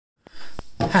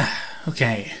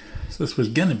Okay, so this was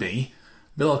gonna be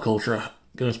Viloch Ultra,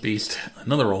 Ghost Beast,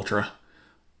 another Ultra.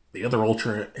 The other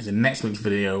Ultra is in next week's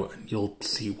video, and you'll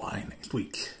see why next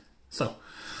week. So,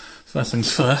 first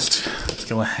things first, let's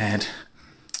go ahead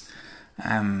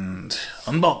and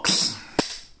unbox.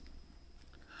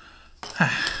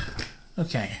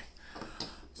 Okay,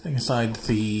 setting aside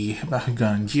the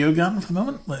Bakugan and Geogun for the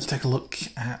moment, let's take a look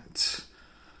at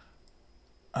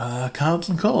cards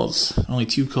and cores. Only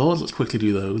 2 cores, let's quickly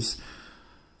do those.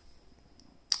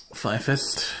 Fire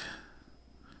Fist,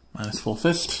 -4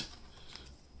 Fist.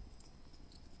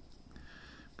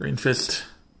 Green Fist,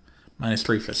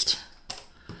 -3 Fist.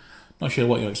 Not sure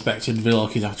what you expected,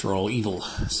 Viloch is after all evil.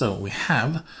 So we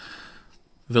have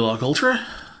Viloch Ultra,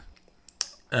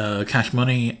 cash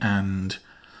money and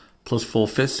 +4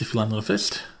 Fist if you land on a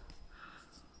fist.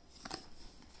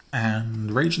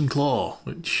 And Rage and Claw,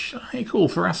 which, hey, cool,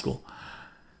 for Rascal.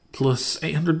 Plus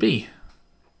 800B.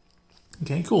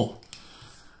 Okay, cool.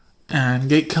 And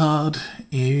gate card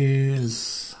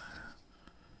is...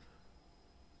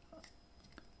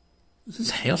 This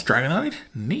is Chaos Dragonoid?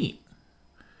 Neat.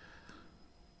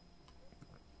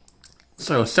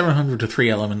 So 700 to 3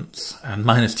 elements, and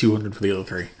 -200 for the other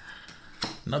 3.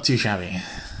 Not too shabby.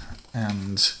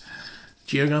 And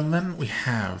Geogun then, we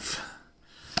have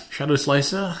Shadow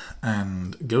Slicer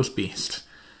and Ghost Beast,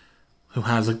 who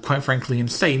has a, quite frankly,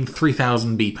 insane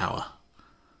 3000 B power.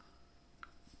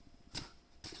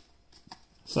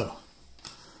 So,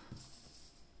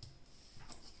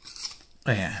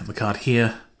 oh yeah, the card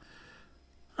here.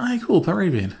 Aye, cool,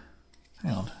 Parabian.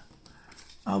 Hang on.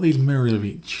 Are these mirror of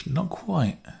each? Not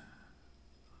quite.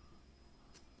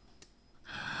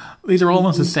 These are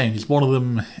almost the same, just one of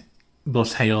them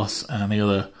buffs Chaos and the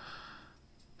other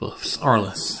buffs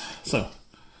Aurelus. So,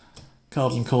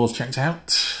 cards and cores checked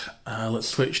out. Let's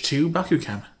switch to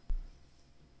Bakugan.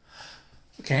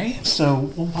 Okay, so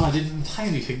one part I didn't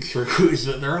entirely think through is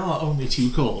that there are only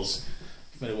 2 cores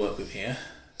I'm going to work with here.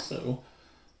 So,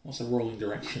 what's the rolling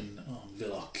direction on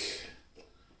Viloch?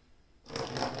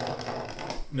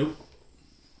 Nope.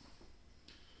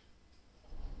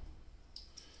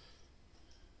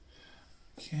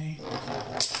 Okay.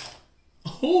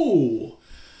 Oh!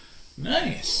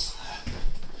 Nice!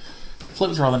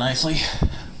 Flips rather nicely.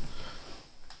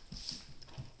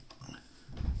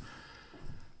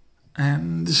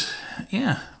 And,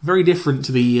 yeah, very different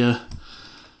to the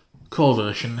core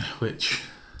version, which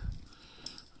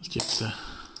is just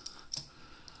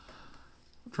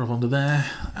drop onto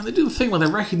there. And they do the thing where they're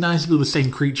recognisably the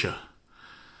same creature.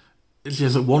 It's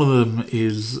just that one of them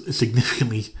is a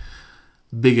significantly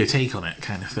bigger take on it,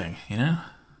 kind of thing, you know?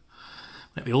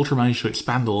 Like the Ultra managed to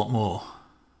expand a lot more.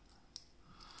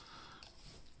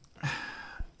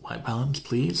 White balance,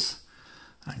 please.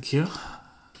 Thank you.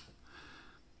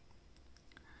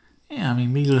 Yeah, I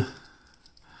mean, these are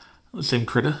the same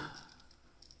critter.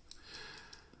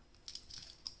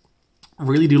 I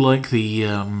really do like the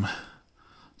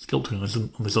sculpting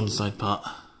on this underside part.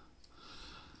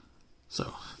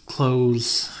 So,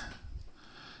 clothes,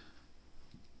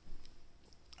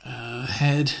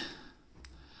 head,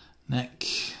 neck,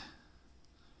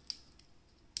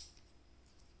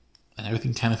 and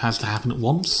everything kind of has to happen at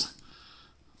once.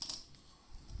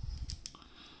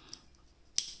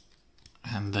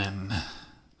 And then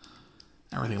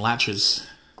everything latches.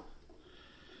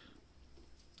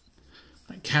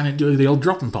 Can it do the old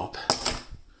drop and pop?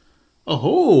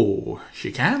 Oh,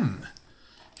 she can.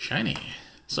 Shiny.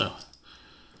 So,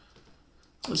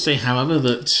 let's say, however,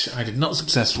 that I did not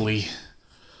successfully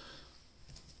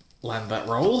land that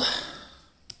roll.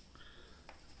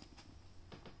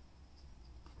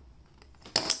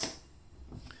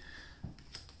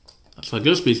 That's where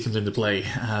Ghost Beast comes into play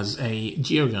as a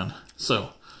Geogun.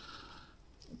 So,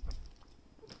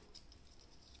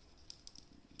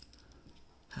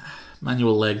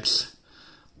 manual legs.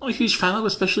 Not a huge fan of,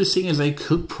 especially seeing as they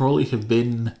could probably have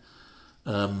been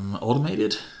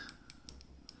automated.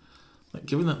 Like,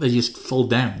 given that they just fall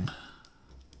down.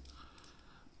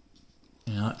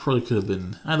 Yeah, that probably could have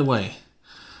been. Either way,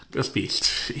 Ghost Beast.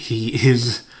 He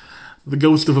is the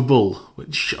ghost of a bull,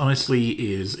 which honestly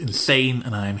is insane,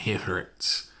 and I am here for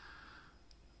it.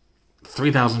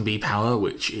 3000 B power,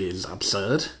 which is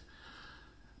absurd.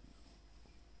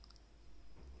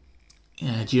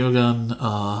 Yeah, Geogun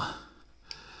are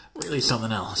really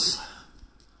something else.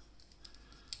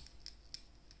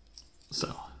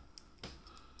 So,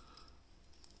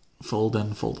 fold the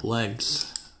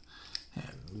legs,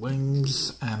 and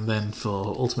wings, and then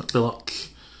for Ultimate Viloch,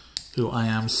 who I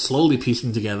am slowly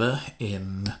piecing together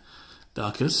in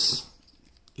Darkus,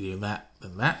 you do that,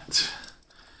 then that,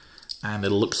 and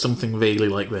it'll look something vaguely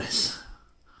like this.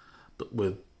 but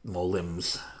with more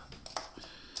limbs.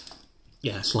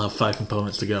 Yeah, I still have 5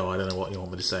 components to go. I don't know what you want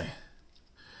me to say.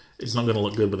 It's not going to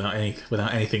look good without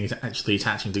anything actually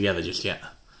attaching together just yet.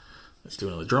 Let's do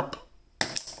another drop.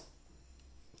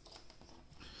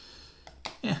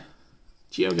 Yeah,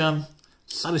 Geogun,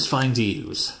 satisfying to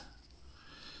use.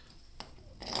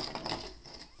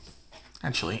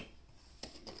 Actually,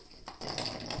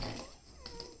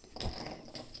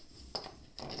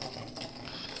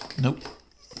 nope.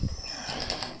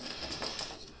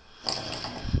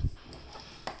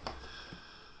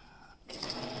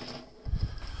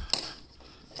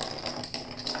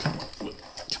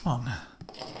 Come on.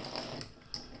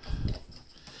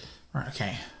 Right,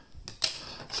 okay.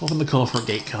 Let's open the call for a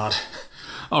gate card.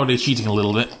 Already cheating a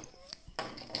little bit.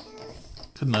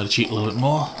 Could know to cheat a little bit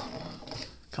more.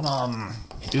 Come on,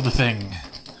 do the thing.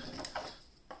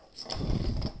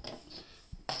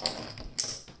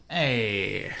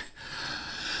 Hey,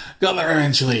 got there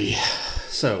eventually.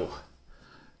 So,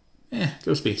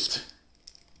 Ghost Beast.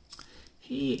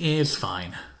 He is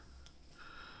fine.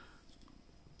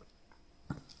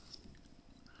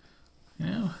 You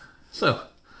know, so,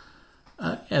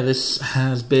 yeah, this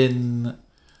has been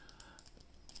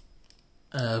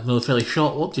another fairly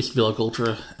short one, just Viloch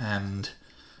Ultra and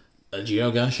a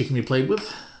Geogun she can be played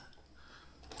with.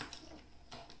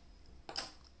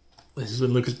 This has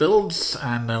been Lucas Builds,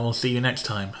 and I will see you next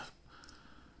time.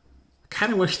 I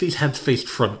kind of wish these heads faced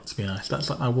front, to be honest. That's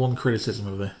like my one criticism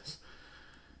of this.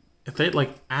 If they'd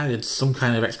like added some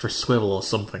kind of extra swivel or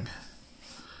something.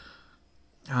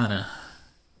 I don't know.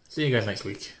 See you guys next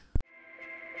week.